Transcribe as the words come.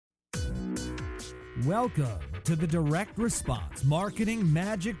Welcome to the Direct Response Marketing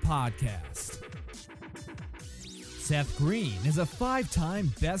Magic Podcast. Seth Green is a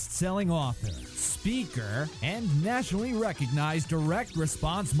 5-time best-selling author, speaker, and nationally recognized direct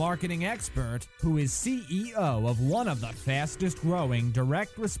response marketing expert who is CEO of one of the fastest-growing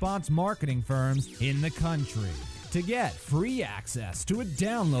direct response marketing firms in the country. To get free access to a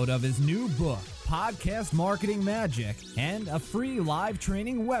download of his new book, Podcast Marketing Magic, and a free live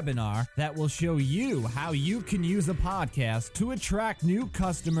training webinar that will show you how you can use a podcast to attract new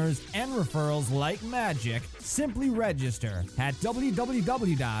customers and referrals like magic, simply register at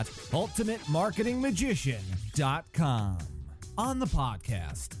www.ultimatemarketingmagician.com. On the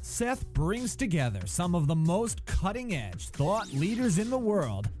podcast, Seth brings together some of the most cutting-edge thought leaders in the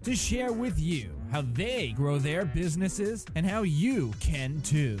world to share with you how they grow their businesses and how you can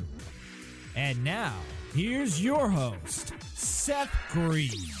too. And now, here's your host, Seth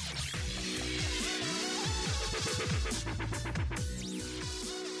Green.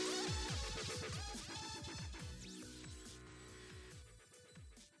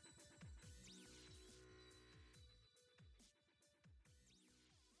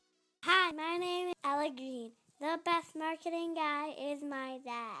 Hi, my name is Ella Green. The best marketing guy is my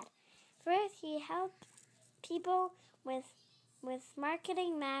dad. First, he helps people with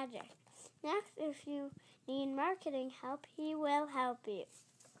marketing magic. Next, if you need marketing help, he will help you.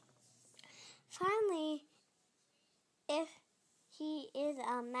 Finally, if he is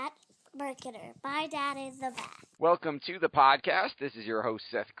a marketer, my dad is the best. Welcome to the podcast. This is your host,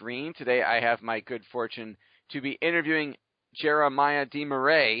 Seth Green. Today I have my good fortune to be interviewing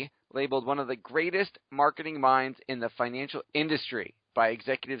Desmarais, labeled one of the greatest marketing minds in the financial industry by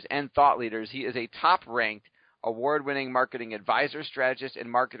executives and thought leaders. He is a top-ranked, award-winning marketing advisor, strategist, and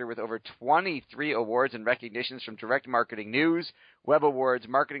marketer with over 23 awards and recognitions from Direct Marketing News, Web Awards,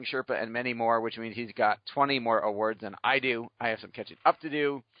 Marketing Sherpa, and many more, which means he's got 20 more awards than I do. I have some catching up to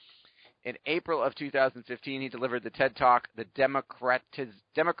do. In April of 2015, he delivered the TED Talk, The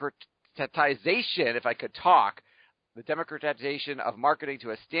Democratization, if I could talk, the democratization of marketing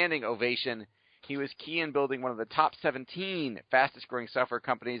to a standing ovation. He was key in building one of the top 17 fastest-growing software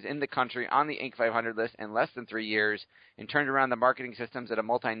companies in the country on the Inc. 500 list in less than 3 years, and turned around the marketing systems at a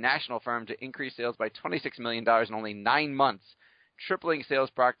multinational firm to increase sales by $26 million in only 9 months, tripling sales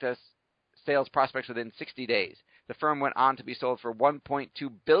prospects within 60 days. The firm went on to be sold for $1.2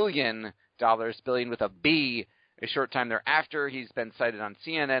 billion, billion with a B. A short time thereafter, he's been cited on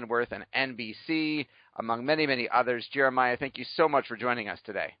CNN, Worth, and NBC, among many, many others. Jeremiah, thank you so much for joining us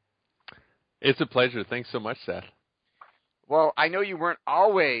today. It's a pleasure. Thanks so much, Seth. Well, I know you weren't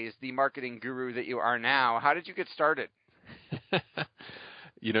always the marketing guru that you are now. How did you get started?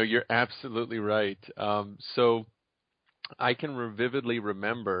 You're absolutely right. So I can vividly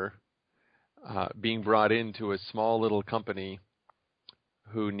remember being brought into a small little company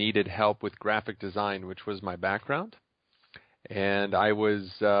who needed help with graphic design, which was my background. And I was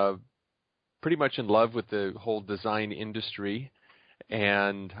pretty much in love with the whole design industry,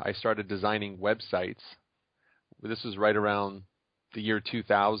 and I started designing websites. This was right around the year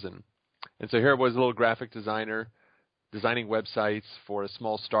 2000. And so here I was, a little graphic designer, designing websites for a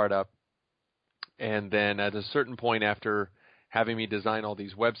small startup. And then at a certain point, after having me design all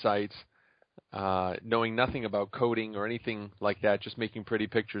these websites, knowing nothing about coding or anything like that, just making pretty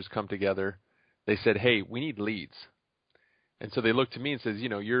pictures come together, they said, "Hey, we need leads." And so they looked to me and says,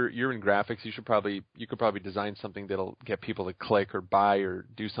 you're in graphics. You could probably design something that'll get people to click or buy or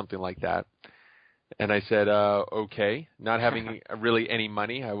do something like that. And I said, okay. Not having really any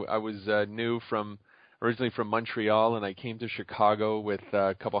money. I was originally from Montreal, and I came to Chicago with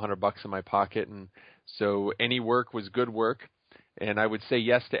a couple $100 in my pocket. And so any work was good work, and I would say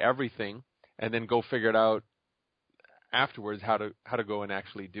yes to everything, and then go figure it out afterwards how to go and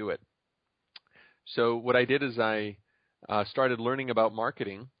actually do it. So what I did is I started learning about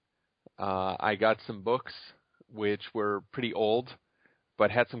marketing. I got some books which were pretty old, but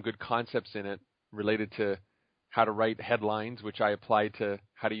had some good concepts in it related to how to write headlines, which I applied to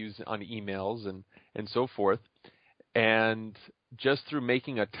how to use on emails and so forth. And just through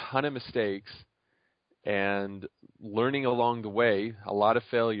making a ton of mistakes and learning along the way, a lot of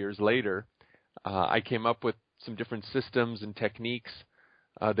failures later, I came up with some different systems and techniques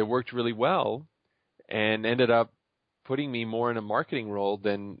that worked really well and ended up putting me more in a marketing role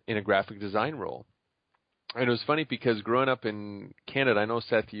than in a graphic design role. And it was funny because growing up in Canada, I know,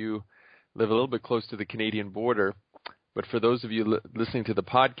 Seth, you live a little bit close to the Canadian border, but for those of you listening to the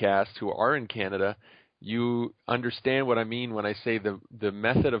podcast who are in Canada, you understand what I mean when I say the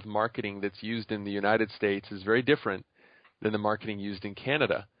method of marketing that's used in the United States is very different than the marketing used in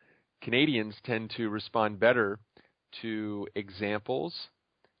Canada. Canadians tend to respond better to examples,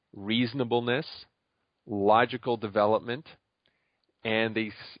 reasonableness, logical development, and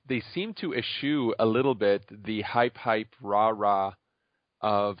they seem to eschew a little bit the hype, rah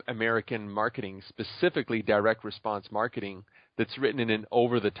of American marketing, specifically direct response marketing, that's written in an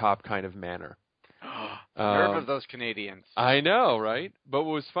over-the-top kind of manner. Nerve of those Canadians. I know, right? But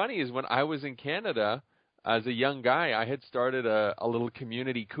what was funny is when I was in Canada, as a young guy, I had started a little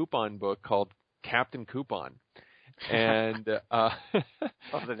community coupon book called Captain Coupon. And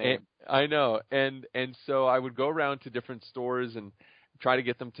Love the name. I know. And so I would go around to different stores and try to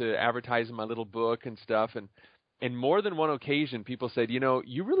get them to advertise in my little book and stuff. And more than one occasion, people said,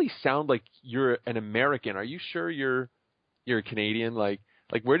 you really sound like you're an American. Are you sure you're a Canadian? Like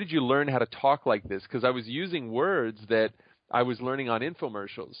where did you learn how to talk like this? Because I was using words that I was learning on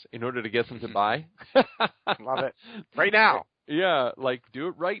infomercials in order to get them to buy. Love it. Right now. Yeah, like do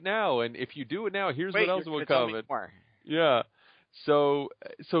it right now. And if you do it now, here's what else will come. Yeah. So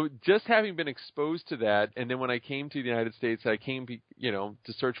just having been exposed to that, and then when I came to the United States, I came,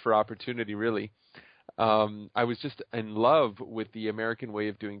 to search for opportunity, really. I was just in love with the American way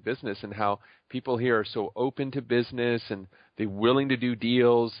of doing business and how people here are so open to business and they're willing to do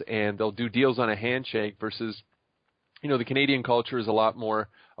deals, and they'll do deals on a handshake versus, the Canadian culture is a lot more,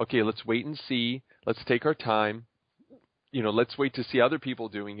 okay, let's wait and see. Let's take our time. Let's wait to see other people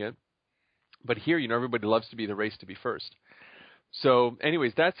doing it. But here, everybody loves to be the race to be first. So,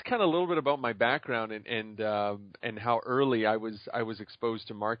 anyways, that's kind of a little bit about my background and how early I was exposed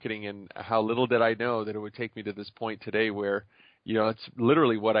to marketing, and how little did I know that it would take me to this point today where, it's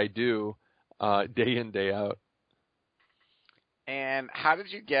literally what I do day in, day out. And how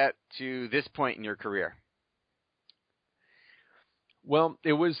did you get to this point in your career? Well,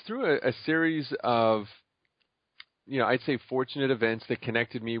 it was through a series of, I'd say fortunate events that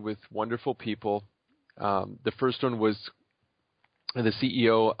connected me with wonderful people. The first one was the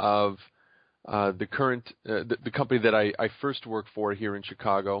CEO of the company that I first worked for here in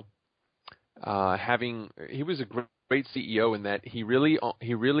Chicago. He was a great CEO in that he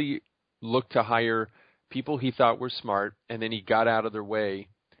really looked to hire people he thought were smart, and then he got out of their way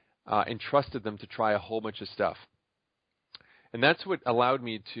and trusted them to try a whole bunch of stuff. And that's what allowed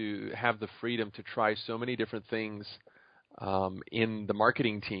me to have the freedom to try so many different things in the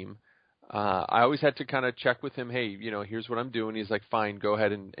marketing team. I always had to kind of check with him, hey, here's what I'm doing. He's like, fine, go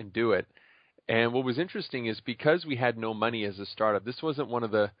ahead and do it. And what was interesting is because we had no money as a startup, this wasn't one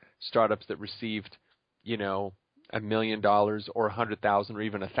of the startups that received, $1 million or $100,000 or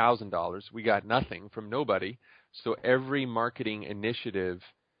even $1,000. We got nothing from nobody. So every marketing initiative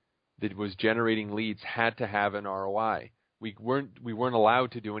that was generating leads had to have an ROI. We weren't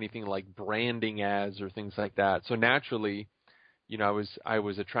allowed to do anything like branding ads or things like that. So naturally, I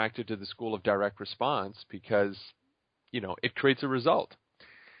was attracted to the school of direct response because, it creates a result.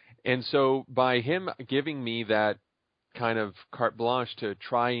 And so by him giving me that kind of carte blanche to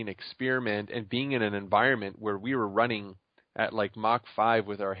try and experiment and being in an environment where we were running at like Mach 5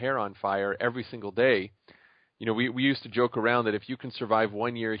 with our hair on fire every single day, we used to joke around that if you can survive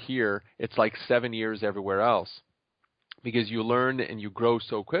 1 year here, it's like 7 years everywhere else, because you learn and you grow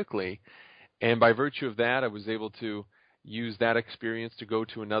so quickly. And by virtue of that, I was able to use that experience to go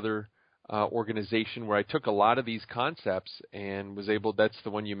to another organization where I took a lot of these concepts and was able, that's the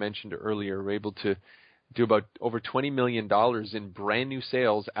one you mentioned earlier, we're able to do about over $20 million in brand new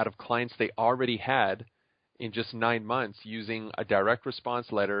sales out of clients they already had in just 9 months using a direct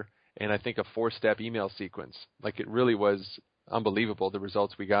response letter and I think a 4-step email sequence. Like, it really was unbelievable, the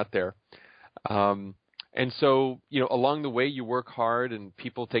results we got there. And so, along the way you work hard and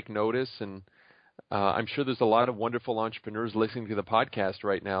people take notice, and I'm sure there's a lot of wonderful entrepreneurs listening to the podcast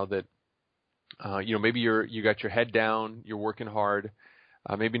right now that, maybe you got your head down, you're working hard.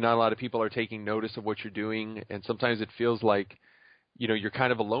 Maybe not a lot of people are taking notice of what you're doing, and sometimes it feels like, you're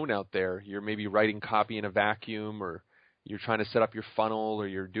kind of alone out there. You're maybe writing copy in a vacuum, or you're trying to set up your funnel, or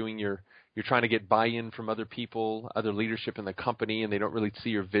you're trying to get buy-in from other people, other leadership in the company, and they don't really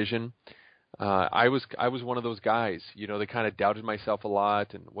see your vision. I was one of those guys, that kind of doubted myself a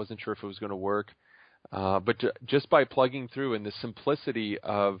lot and wasn't sure if it was going to work. But just by plugging through, and the simplicity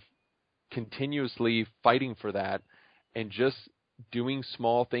of continuously fighting for that and just doing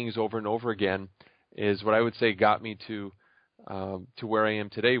small things over and over again is what I would say got me to where I am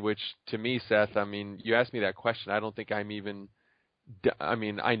today, which to me, Seth, you asked me that question. I don't think I'm even,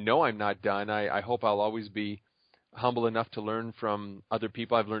 I know I'm not done. I hope I'll always be humble enough to learn from other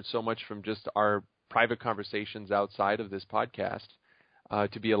people. I've learned so much from just our private conversations outside of this podcast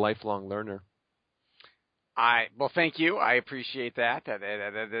to be a lifelong learner. Well, thank you. I appreciate that.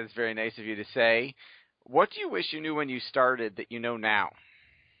 That is very nice of you to say. What do you wish you knew when you started that you know now?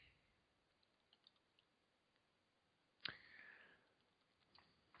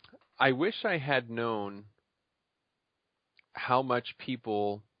 I wish I had known how much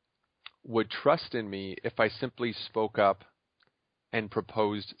people would trust in me if I simply spoke up and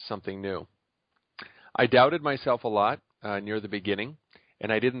proposed something new. I doubted myself a lot near the beginning,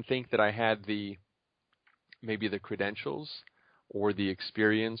 and I didn't think that I had maybe the credentials or the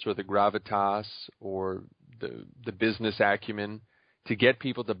experience or the gravitas or the business acumen to get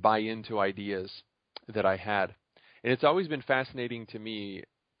people to buy into ideas that I had. And it's always been fascinating to me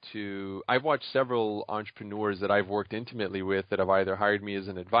I've watched several entrepreneurs that I've worked intimately with that have either hired me as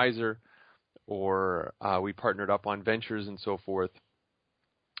an advisor or we partnered up on ventures and so forth,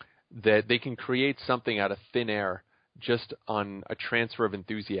 that they can create something out of thin air just on a transfer of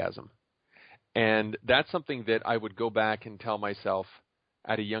enthusiasm. And that's something that I would go back and tell myself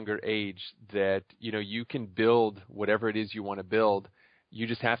at a younger age, that, you can build whatever it is you want to build. You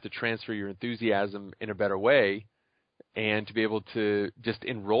just have to transfer your enthusiasm in a better way and to be able to just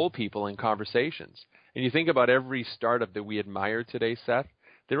enroll people in conversations. And you think about every startup that we admire today, Seth,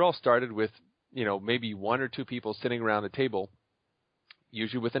 they're all started with, maybe one or two people sitting around a table,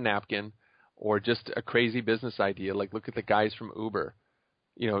 usually with a napkin, or just a crazy business idea. Like, look at the guys from Uber,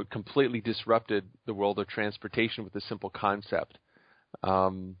 completely disrupted the world of transportation with a simple concept.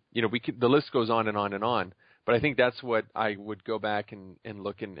 The list goes on and on and on. But I think that's what I would go back and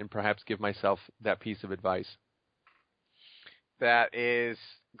look and perhaps give myself that piece of advice. That is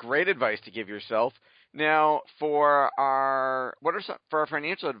great advice to give yourself. Now, for our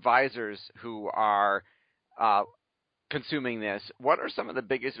financial advisors who are consuming this, what are some of the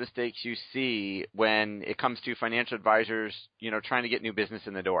biggest mistakes you see when it comes to financial advisors, trying to get new business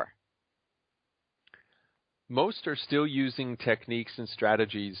in the door? Most are still using techniques and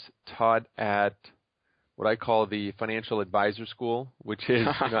strategies taught at what I call the financial advisor school, which is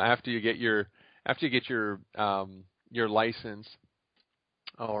after you get your license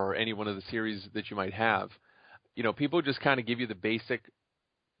or any one of the series that you might have, people just kind of give you the basic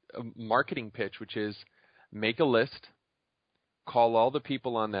marketing pitch, which is make a list, call all the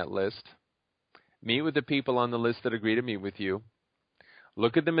people on that list, meet with the people on the list that agree to meet with you,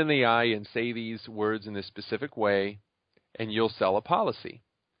 look at them in the eye and say these words in a specific way, and you'll sell a policy.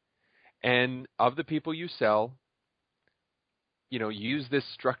 And of the people you sell, use this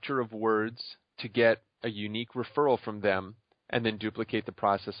structure of words to get a unique referral from them and then duplicate the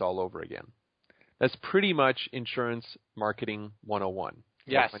process all over again. That's pretty much insurance marketing 101.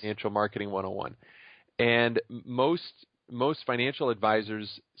 Yes. Financial marketing 101. And most financial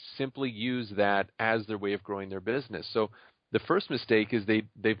advisors simply use that as their way of growing their business. So the first mistake is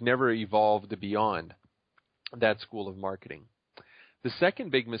they've never evolved beyond that school of marketing. The second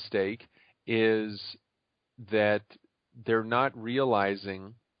big mistake is that they're not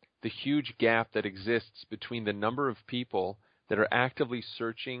realizing the huge gap that exists between the number of people that are actively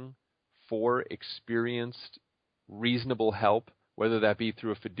searching for experienced, reasonable help, whether that be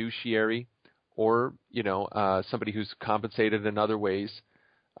through a fiduciary or somebody who's compensated in other ways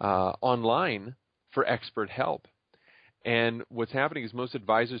online for expert help. And what's happening is most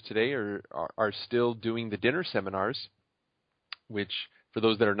advisors today are still doing the dinner seminars, which for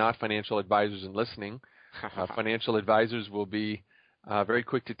those that are not financial advisors and listening, financial advisors will be very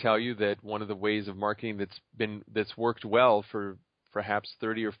quick to tell you that one of the ways of marketing that's worked well for perhaps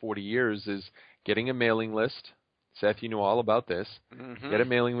 30 or 40 years is getting a mailing list. Seth, you know all about this. Mm-hmm. Get a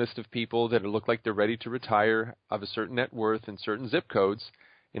mailing list of people that look like they're ready to retire, of a certain net worth and certain zip codes.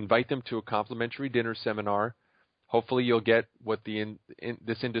 Invite them to a complimentary dinner seminar. Hopefully you'll get what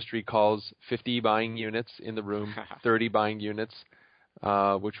this industry calls 50 buying units in the room, 30 buying units,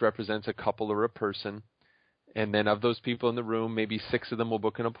 which represents a couple or a person. And then of those people in the room, maybe 6 of them will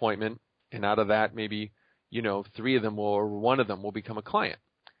book an appointment. And out of that, maybe, 3 of them or 1 of them will become a client.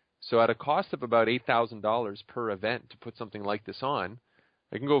 So at a cost of about $8,000 per event to put something like this on,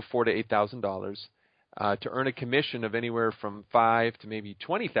 I can go $4,000 to $8,000 to earn a commission of anywhere from $5,000 to maybe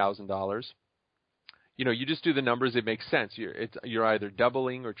 $20,000. You just do the numbers, it makes sense. You're either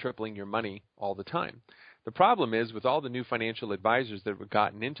doubling or tripling your money all the time. The problem is with all the new financial advisors that have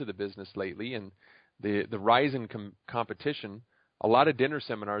gotten into the business lately and the rise in competition, a lot of dinner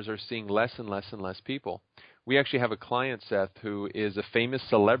seminars are seeing less and less and less people. We actually have a client, Seth, who is a famous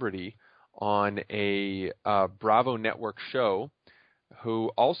celebrity on a Bravo network show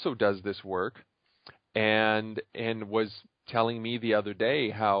who also does this work and was telling me the other day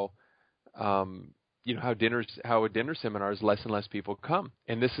how how a dinner seminar is less and less people come.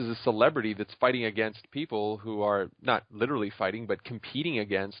 And this is a celebrity that's fighting against people who are not literally fighting, but competing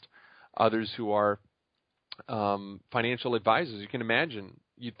against others who are financial advisors. You can imagine,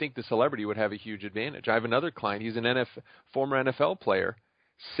 you'd think the celebrity would have a huge advantage. I have another client, he's an former NFL player.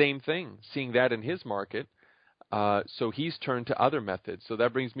 Same thing, seeing that in his market. So he's turned to other methods. So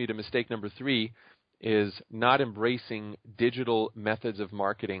that brings me to mistake number 3, is not embracing digital methods of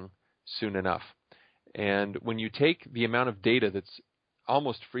marketing soon enough. And when you take the amount of data that's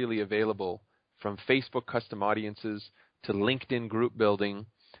almost freely available, from Facebook custom audiences to LinkedIn group building,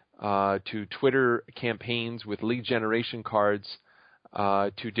 to Twitter campaigns with lead generation cards,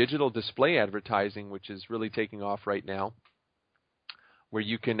 to digital display advertising, which is really taking off right now, where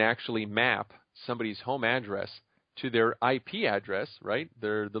you can actually map somebody's home address to their IP address, right?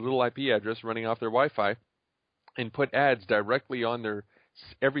 The little IP address running off their Wi-Fi, and put ads directly on their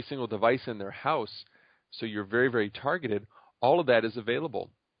every single device in their house. So you're very, very targeted. All of that is available.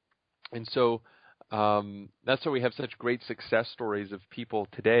 And so that's why we have such great success stories of people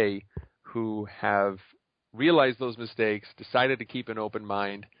today who have realized those mistakes, decided to keep an open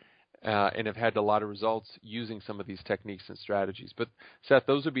mind, and have had a lot of results using some of these techniques and strategies. But Seth,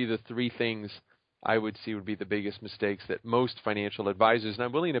 those would be the 3 things I would see would be the biggest mistakes that most financial advisors, and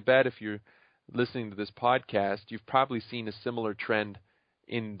I'm willing to bet if you're listening to this podcast, you've probably seen a similar trend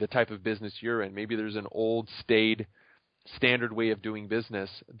in the type of business you're in. Maybe there's an old, staid, standard way of doing business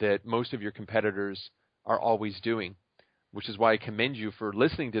that most of your competitors are always doing, which is why I commend you for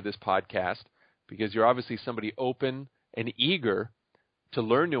listening to this podcast, because you're obviously somebody open and eager to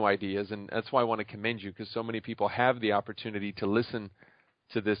learn new ideas, and that's why I want to commend you, because so many people have the opportunity to listen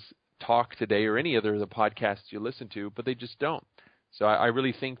to this talk today or any other of the podcasts you listen to, but they just don't. So I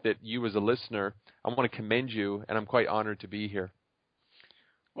really think that you as a listener, I want to commend you, and I'm quite honored to be here.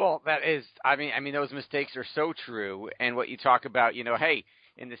 Well, that is, I mean, those mistakes are so true. And what you talk about, hey,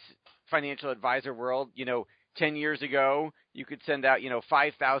 in this financial advisor world, 10 years ago, you could send out,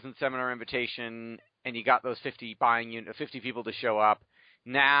 5,000 seminar invitation, and you got those 50 people to show up.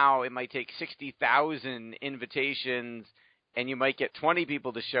 Now it might take 60,000 invitations, and you might get 20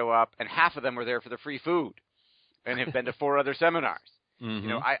 people to show up, and half of them were there for the free food and have been to 4 other seminars.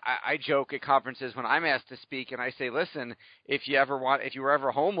 Mm-hmm. I joke at conferences when I'm asked to speak, and I say, listen, if you were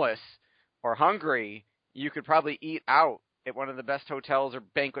ever homeless or hungry, you could probably eat out at one of the best hotels or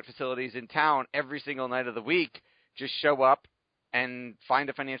banquet facilities in town every single night of the week. Just show up and find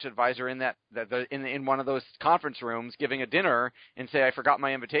a financial advisor in in one of those conference rooms giving a dinner and say, I forgot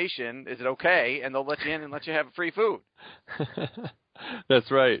my invitation. Is it okay? And they'll let you in and let you have free food. That's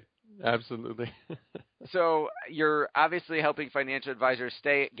right. Absolutely. So you're obviously helping financial advisors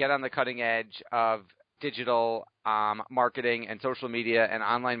get on the cutting edge of digital marketing and social media and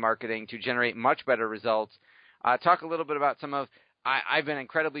online marketing to generate much better results. Talk a little bit about I've been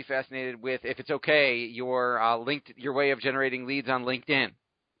incredibly fascinated with, if it's okay, your way of generating leads on LinkedIn.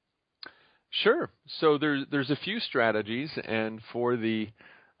 Sure. So there's a few strategies, and for the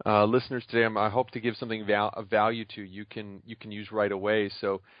listeners today, I hope to give something of value to you can use right away.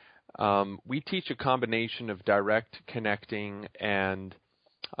 So we teach a combination of direct connecting and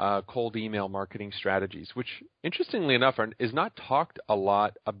cold email marketing strategies, which, interestingly enough, is not talked a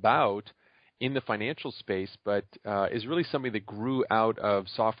lot about in the financial space, but is really something that grew out of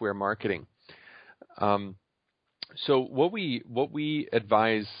software marketing. So what we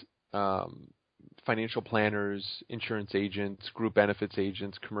advise financial planners, insurance agents, group benefits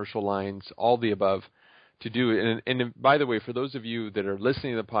agents, commercial lines, all the above, to do. And by the way, for those of you that are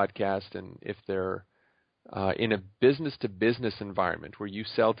listening to the podcast, and if they're in a business-to-business environment where you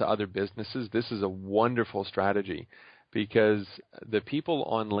sell to other businesses, this is a wonderful strategy, because the people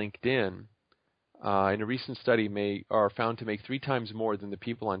on LinkedIn in a recent study are found to make 3 times more than the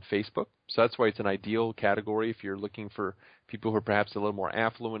people on Facebook. So that's why it's an ideal category if you're looking for people who are perhaps a little more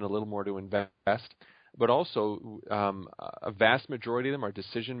affluent, a little more to invest. But also a vast majority of them are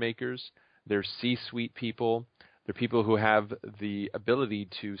decision makers. They're C-suite people. They're people who have the ability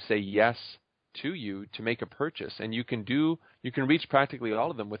to say yes to you to make a purchase. And you can reach practically all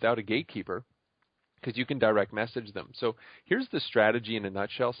of them without a gatekeeper, because you can direct message them. So here's the strategy in a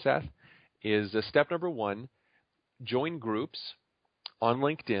nutshell, Seth, is step number 1, join groups on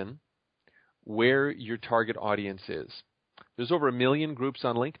LinkedIn where your target audience is. There's over 1 million groups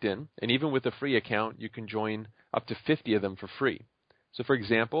on LinkedIn, and even with a free account, you can join up to 50 of them for free. So, for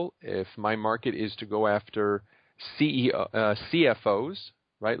example, if my market is to go after CFOs,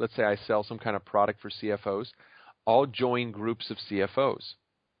 right? Let's say I sell some kind of product for CFOs, I'll join groups of CFOs.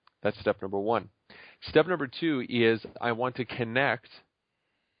 That's step number 1. Step number 2 is I want to connect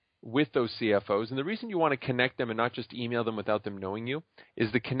with those CFOs. And the reason you want to connect them and not just email them without them knowing you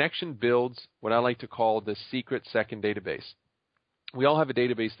is the connection builds what I like to call the secret second database. We all have a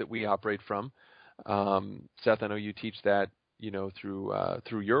database that we operate from. Seth, I know you teach that,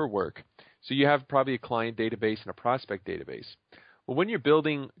 through your work. So you have probably a client database and a prospect database. Well, when you're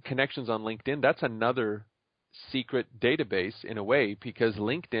building connections on LinkedIn, that's another secret database in a way, because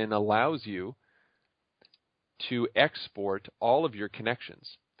LinkedIn allows you to export all of your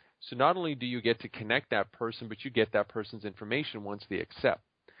connections. So not only do you get to connect that person, but you get that person's information once they accept.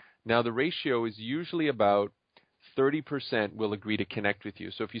 Now, the ratio is usually about 30% will agree to connect with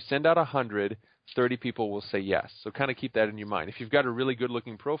you. So if you send out 100, 30 people will say yes. So kind of keep that in your mind. If you've got a really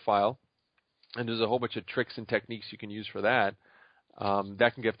good-looking profile, and there's a whole bunch of tricks and techniques you can use for that,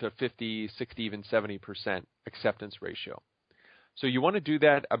 that can get to 50, 60, even 70% acceptance ratio. So you want to do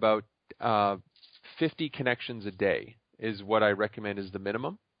that about 50 connections a day is what I recommend is the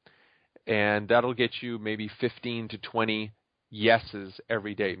minimum. And that'll get you maybe 15 to 20 yeses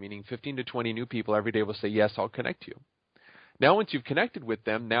every day, meaning 15 to 20 new people every day will say, yes, I'll connect you. Now, once you've connected with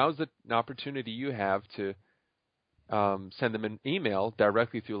them, now's an opportunity you have to send them an email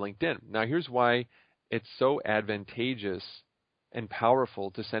directly through LinkedIn. Now, here's why it's so advantageous and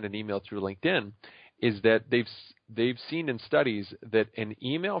powerful to send an email through LinkedIn is that they've seen in studies that an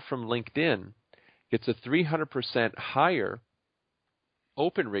email from LinkedIn gets a 300% higher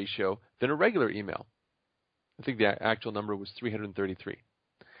open ratio than a regular email. I think the actual number was 333.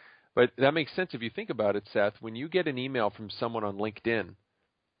 But that makes sense if you think about it, Seth. When you get an email from someone on LinkedIn,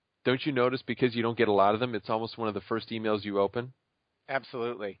 don't you notice because you don't get a lot of them, it's almost one of the first emails you open?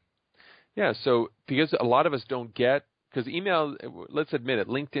 Absolutely. Yeah, so because a lot of us don't get, because email, let's admit it,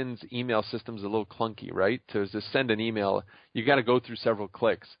 LinkedIn's email system is a little clunky, right? To send an email, you got to go through several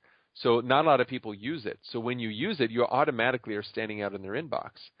clicks. So not a lot of people use it. So when you use it, you automatically are standing out in their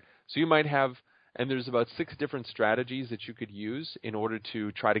inbox. So you might have, and there's about 6 different strategies that you could use in order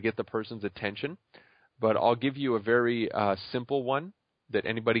to try to get the person's attention. But I'll give you a very simple one that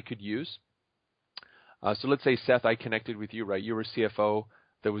anybody could use. So let's say, Seth, I connected with you, right? You were a CFO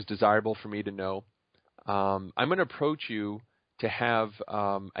that was desirable for me to know. I'm going to approach you to have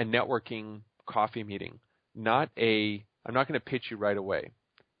a networking coffee meeting. I'm not going to pitch you right away.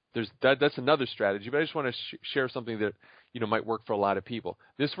 That's another strategy, but I just want to share something that might work for a lot of people.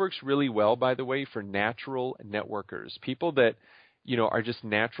 This works really well, by the way, for natural networkers, people that are just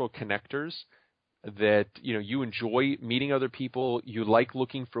natural connectors. That you enjoy meeting other people, you like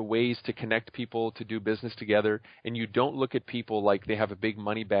looking for ways to connect people to do business together, and you don't look at people like they have a big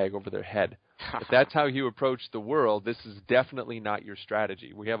money bag over their head. If that's how you approach the world, this is definitely not your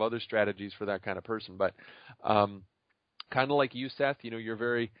strategy. We have other strategies for that kind of person, but kind of like you, Seth, you're a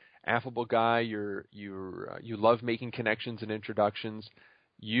very affable guy. You love making connections and introductions.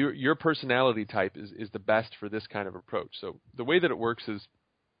 Your personality type is the best for this kind of approach. So the way that it works is,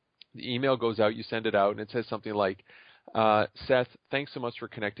 the email goes out, you send it out, and it says something like, Seth, thanks so much for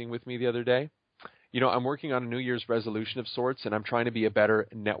connecting with me the other day. I'm working on a New Year's resolution of sorts, and I'm trying to be a better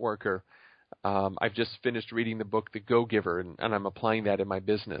networker. I've just finished reading the book, The Go-Giver, and I'm applying that in my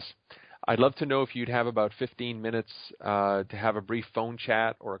business. I'd love to know if you'd have about 15 minutes to have a brief phone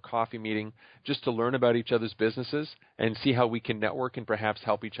chat or a coffee meeting just to learn about each other's businesses and see how we can network and perhaps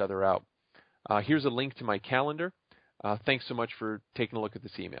help each other out. Here's a link to my calendar. Thanks so much for taking a look at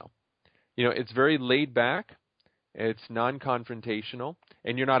this email. It's very laid back, it's non-confrontational,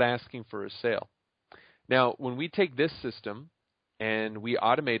 and you're not asking for a sale. Now, when we take this system and we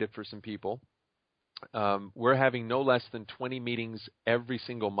automate it for some people, we're having no less than 20 meetings every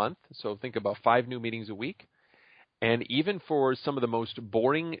single month. So think about 5 new meetings a week. And even for some of the most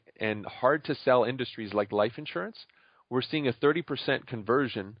boring and hard-to-sell industries like life insurance, we're seeing a 30%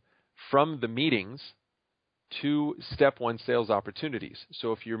 conversion from the meetings to step 1 sales opportunities.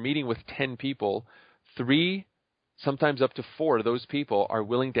 So if you're meeting with 10 people, 3, sometimes up to 4 of those people are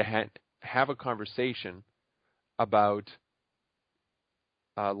willing to have a conversation about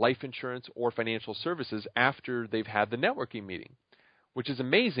life insurance or financial services after they've had the networking meeting, which is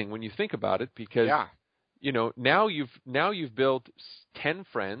amazing when you think about it because now you've built 10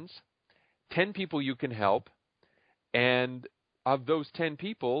 friends, 10 people you can help, and of those 10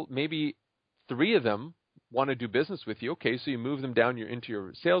 people, maybe 3 of them want to do business with you. Okay, so you move them down into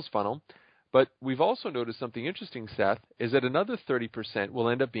your sales funnel. But we've also noticed something interesting, Seth, is that another 30% will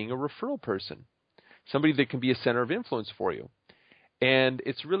end up being a referral person, somebody that can be a center of influence for you. And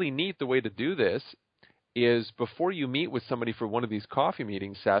it's really neat. The way to do this is before you meet with somebody for one of these coffee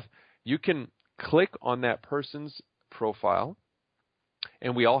meetings, Seth, you can click on that person's profile.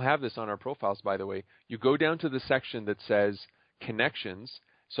 And we all have this on our profiles, by the way. You go down to the section that says connections,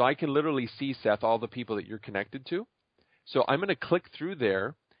 So I can literally see, Seth, all the people that you're connected to. So I'm going to click through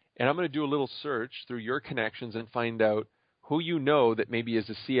there, and I'm going to do a little search through your connections and find out who you know that maybe is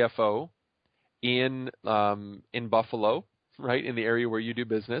a CFO in Buffalo, right, in the area where you do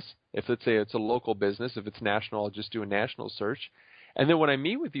business. If, let's say, it's a local business. If it's national, I'll just do a national search. And then when I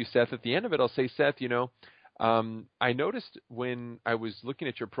meet with you, Seth, at the end of it, I'll say, Seth, I noticed when I was looking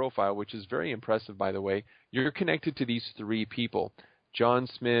at your profile, which is very impressive, by the way, you're connected to these three people, John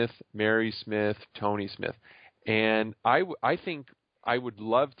Smith, Mary Smith, Tony Smith. And I think I would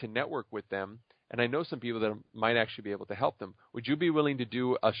love to network with them, and I know some people that might actually be able to help them. Would you be willing to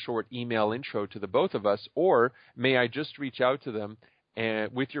do a short email intro to the both of us, or may I just reach out to them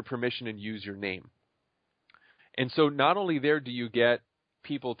and, with your permission, and use your name? And so not only there do you get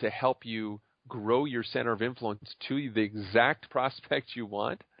people to help you grow your center of influence to the exact prospect you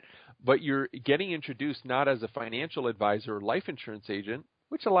want, but you're getting introduced not as a financial advisor or life insurance agent,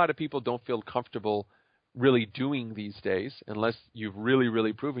 which a lot of people don't feel comfortable really doing these days unless you've really,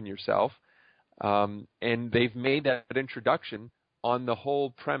 really proven yourself. And they've made that introduction on the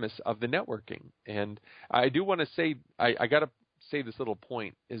whole premise of the networking. And I do want to say, I got to say this little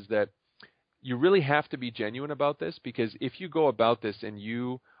point, is that you really have to be genuine about this, because if you go about this and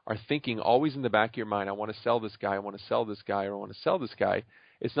you are thinking always in the back of your mind, I want to sell this guy, I want to sell this guy, or I want to sell this guy,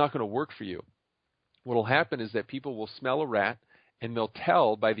 it's not going to work for you. What will happen is that people will smell a rat, and they'll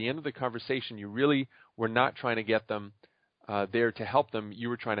tell by the end of the conversation you really were not trying to get them there to help them, you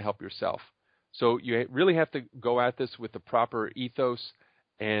were trying to help yourself. So you really have to go at this with the proper ethos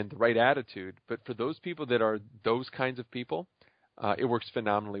and the right attitude. But for those people that are those kinds of people, it works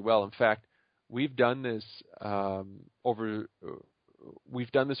phenomenally well. In fact, we've done this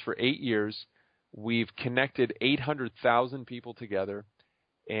we've done this for 8 years. We've connected 800,000 people together,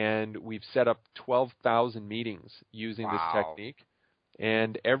 and we've set up 12,000 meetings using this technique.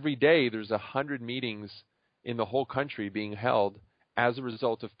 And every day there's 100 meetings in the whole country being held as a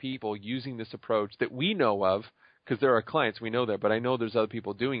result of people using this approach that we know of, because they're our clients, we know that, but I know there's other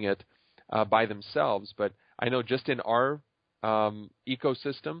people doing it by themselves. But I know just in our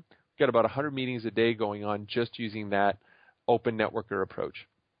ecosystem, we've got about 100 meetings a day going on just using that open networker approach.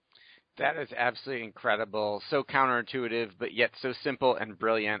 That is absolutely incredible. So counterintuitive, but yet so simple and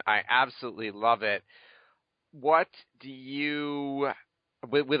brilliant. I absolutely love it. What do you,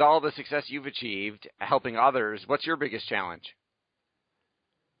 with all the success you've achieved helping others, what's your biggest challenge?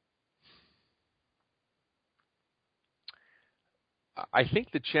 I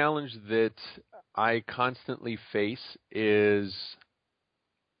think the challenge that I constantly face is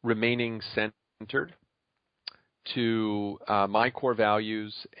remaining centered to my core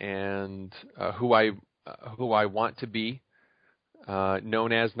values and who I want to be,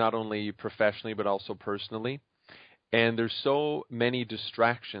 known as, not only professionally but also personally. And there's so many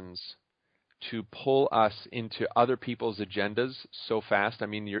distractions to pull us into other people's agendas so fast. I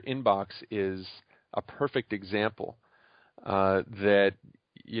mean, your inbox is a perfect example. That,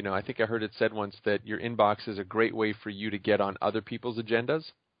 I think I heard it said once that your inbox is a great way for you to get on other people's agendas.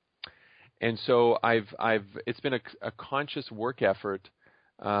 And so it's been a conscious work effort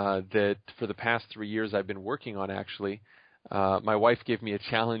that for the past 3 years I've been working on, actually. My wife gave me a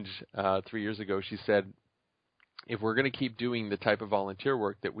challenge 3 years ago. She said, if we're going to keep doing the type of volunteer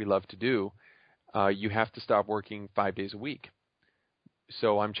work that we love to do, you have to stop working 5 days a week.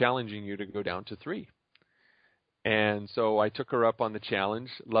 So I'm challenging you to go down to 3. And so I took her up on the challenge,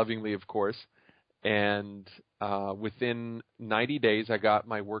 lovingly, of course, and within 90 days, I got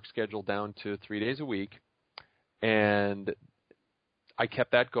my work schedule down to 3 days a week, and I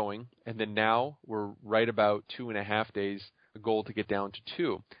kept that going, and then now we're right about 2.5 days, a goal to get down to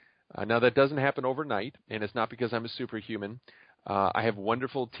 2. Now, that doesn't happen overnight, and it's not because I'm a superhuman. I have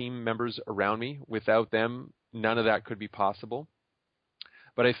wonderful team members around me. Without them, none of that could be possible.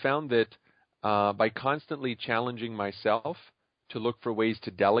 But I found that by constantly challenging myself to look for ways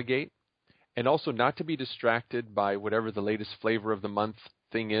to delegate, and also not to be distracted by whatever the latest flavor of the month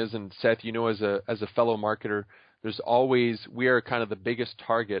thing is. And Seth, as a fellow marketer, we are kind of the biggest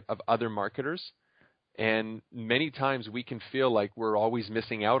target of other marketers. And many times we can feel like we're always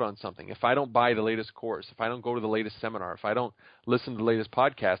missing out on something. If I don't buy the latest course, if I don't go to the latest seminar, if I don't listen to the latest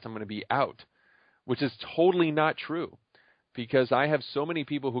podcast, I'm going to be out, which is totally not true. Because I have so many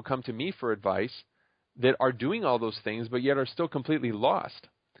people who come to me for advice that are doing all those things, but yet are still completely lost.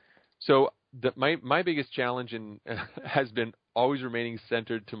 So my biggest challenge has been always remaining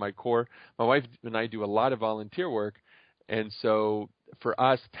centered to my core. My wife and I do a lot of volunteer work, and so for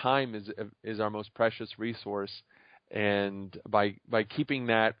us, time is our most precious resource. And by keeping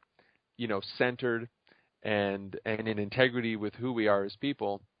that, centered and in integrity with who we are as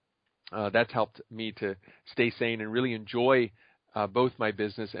people, that's helped me to stay sane and really enjoy both my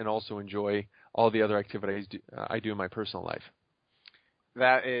business and also enjoy all the other activities I do in my personal life.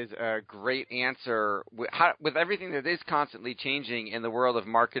 That is a great answer. With everything that is constantly changing in the world of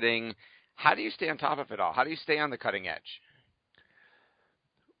marketing, how do you stay on top of it all? How do you stay on the cutting edge?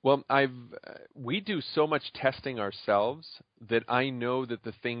 Well, we do so much testing ourselves that I know that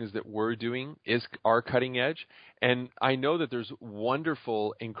the things that we're doing are cutting edge, and I know that there's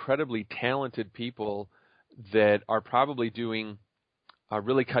wonderful, incredibly talented people that are probably doing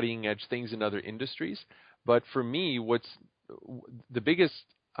really cutting edge things in other industries. But for me, what's the biggest,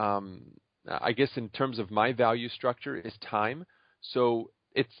 I guess, in terms of my value structure is time. So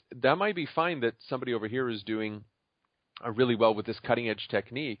that might be fine that somebody over here is doing really well with this cutting edge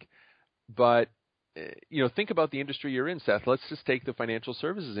technique, but think about the industry you're in, Seth. Let's just take the financial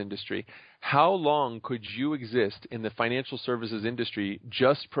services industry. How long could you exist in the financial services industry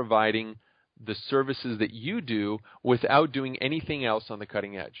just providing the services that you do without doing anything else on the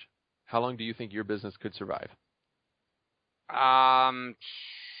cutting edge? How long do you think your business could survive?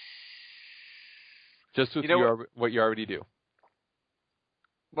 Just with what you already do.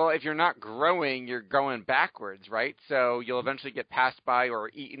 Well, if you're not growing, you're going backwards, right? So you'll eventually get passed by or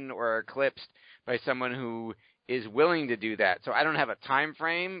eaten or eclipsed by someone who is willing to do that. So I don't have a time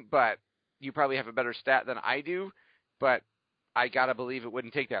frame, but you probably have a better stat than I do. But I gotta believe it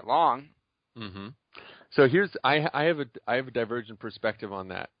wouldn't take that long. Mm-hmm. So I have a divergent perspective on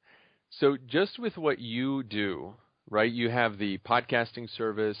that. So just with what you do, right? You have the podcasting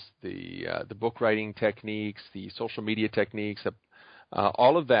service, the book writing techniques, the social media techniques,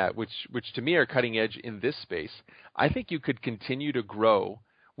 all of that, which to me are cutting edge in this space. I think you could continue to grow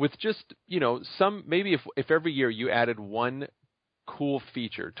with just maybe if every year you added one cool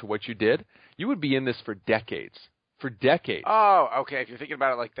feature to what you did, you would be in this for decades. For decades. Oh, okay. If you're thinking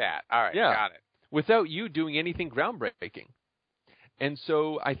about it like that, all right, yeah. Got it. Without you doing anything groundbreaking. And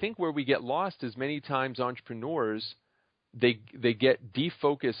so I think where we get lost is many times entrepreneurs, they get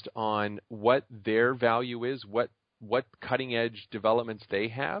defocused on what their value is, what cutting edge developments they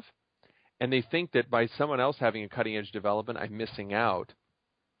have, and they think that by someone else having a cutting edge development, I'm missing out.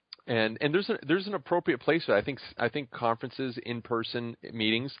 And there's an appropriate place for that. I think conferences, in-person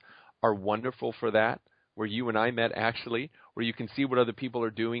meetings are wonderful for that, where you and I met actually, where you can see what other people are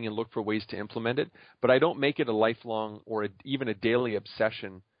doing and look for ways to implement it. But I don't make it a lifelong or even a daily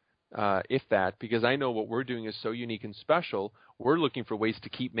obsession, because I know what we're doing is so unique and special. We're looking for ways to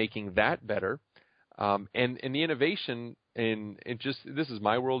keep making that better. And the innovation, this is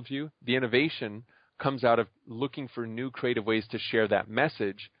my worldview, the innovation comes out of looking for new creative ways to share that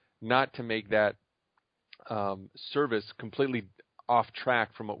message, not to make that service completely off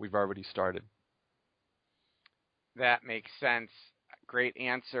track from what we've already started. That makes sense. Great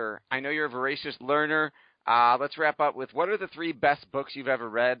answer. I know you're a voracious learner. Let's wrap up with, what are the 3 best books you've ever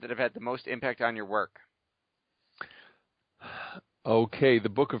read that have had the most impact on your work? Okay, the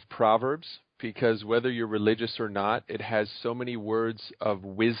book of Proverbs, because whether you're religious or not, it has so many words of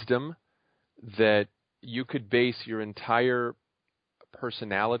wisdom that you could base your entire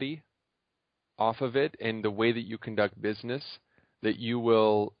personality off of it and the way that you conduct business, that you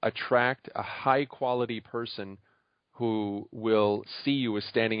will attract a high-quality person who will see you as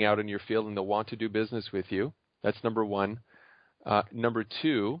standing out in your field and they'll want to do business with you. That's number 1. Number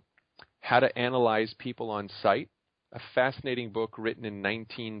 2, How to Analyze People on Sight, a fascinating book written in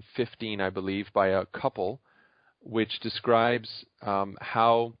 1915, I believe, by a couple, which describes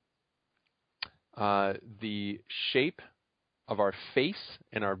how the shape of our face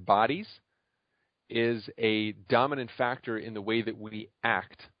and our bodies is a dominant factor in the way that we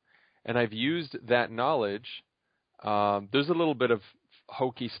act. And I've used that knowledge. There's a little bit of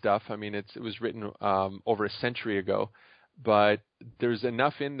hokey stuff. I mean, it was written over a century ago, but there's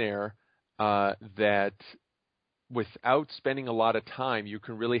enough in there that without spending a lot of time, you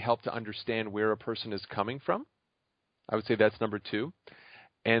can really help to understand where a person is coming from. I would say that's number 2.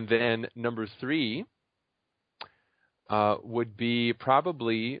 And then number 3 would be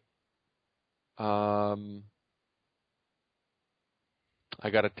probably I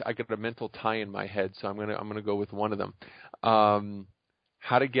got a mental tie in my head, so I'm gonna go with one of them.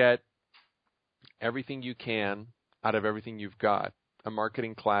 How to Get Everything You Can Out of Everything You've Got, a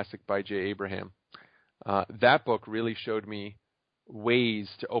marketing classic by Jay Abraham. That book really showed me ways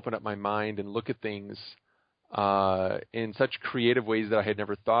to open up my mind and look at things in such creative ways that I had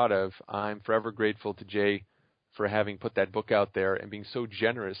never thought of. I'm forever grateful to Jay for having put that book out there and being so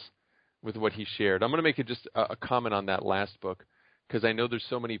generous with what he shared. I'm going to make just a comment on that last book, because I know there's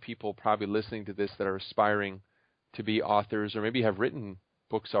so many people probably listening to this that are aspiring to be authors or maybe have written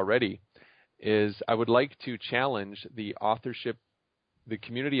books already, is I would like to challenge the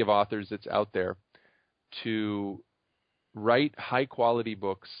community of authors that's out there to write high-quality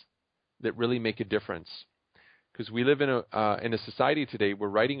books that really make a difference. Because we live in a society today where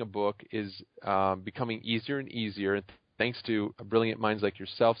writing a book is becoming easier and easier. Thanks to brilliant minds like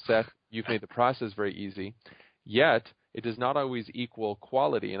yourself, Seth, you've made the process very easy. Yet, it does not always equal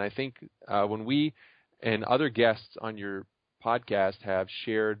quality. And I think when we and other guests on your podcast have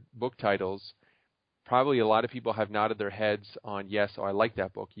shared book titles, probably a lot of people have nodded their heads on, yes, oh, I like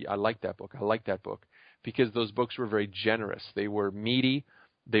that book, I like that book, I like that book, because those books were very generous. They were meaty.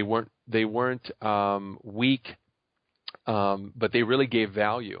 They weren't weak, but they really gave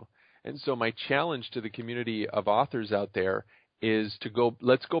value. And so my challenge to the community of authors out there is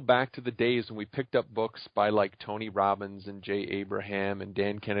let's go back to the days when we picked up books by like Tony Robbins and Jay Abraham and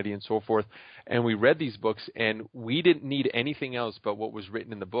Dan Kennedy and so forth, and we read these books and we didn't need anything else but what was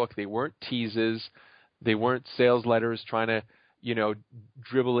written in the book. They weren't teases. They weren't sales letters trying to,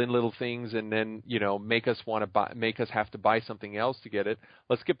 dribble in little things and then, make us have to buy something else to get it.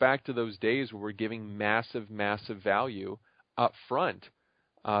 Let's get back to those days where we're giving massive, massive value up front,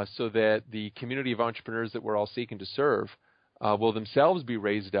 so that the community of entrepreneurs that we're all seeking to serve will themselves be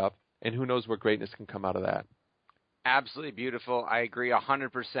raised up, and who knows what greatness can come out of that. Absolutely beautiful. I agree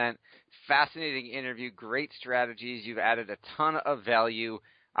 100%. Fascinating interview. Great strategies. You've added a ton of value.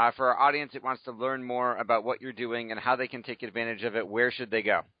 For our audience that wants to learn more about what you're doing and how they can take advantage of it, where should they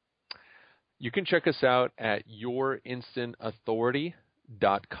go? You can check us out at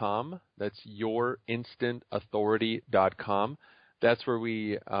yourinstantauthority.com. That's yourinstantauthority.com. That's where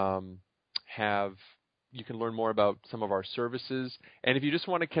we you can learn more about some of our services. And if you just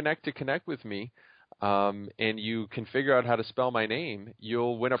want to connect with me, and you can figure out how to spell my name,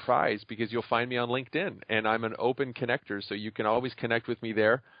 you'll win a prize because you'll find me on LinkedIn. And I'm an open connector, so you can always connect with me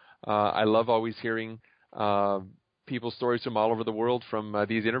there. I love always hearing people's stories from all over the world from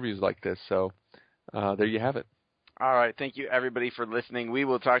these interviews like this. So there you have it. All right. Thank you, everybody, for listening. We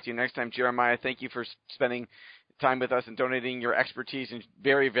will talk to you next time. Jeremiah, thank you for spending time with us and donating your expertise and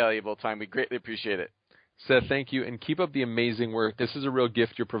very valuable time. We greatly appreciate it. Seth, thank you, and keep up the amazing work. This is a real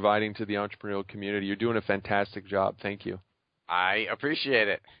gift you're providing to the entrepreneurial community. You're doing a fantastic job. Thank you. I appreciate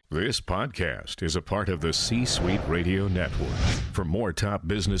it. This podcast is a part of the C-Suite Radio Network. For more top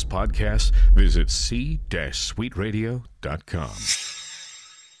business podcasts, visit c-suiteradio.com.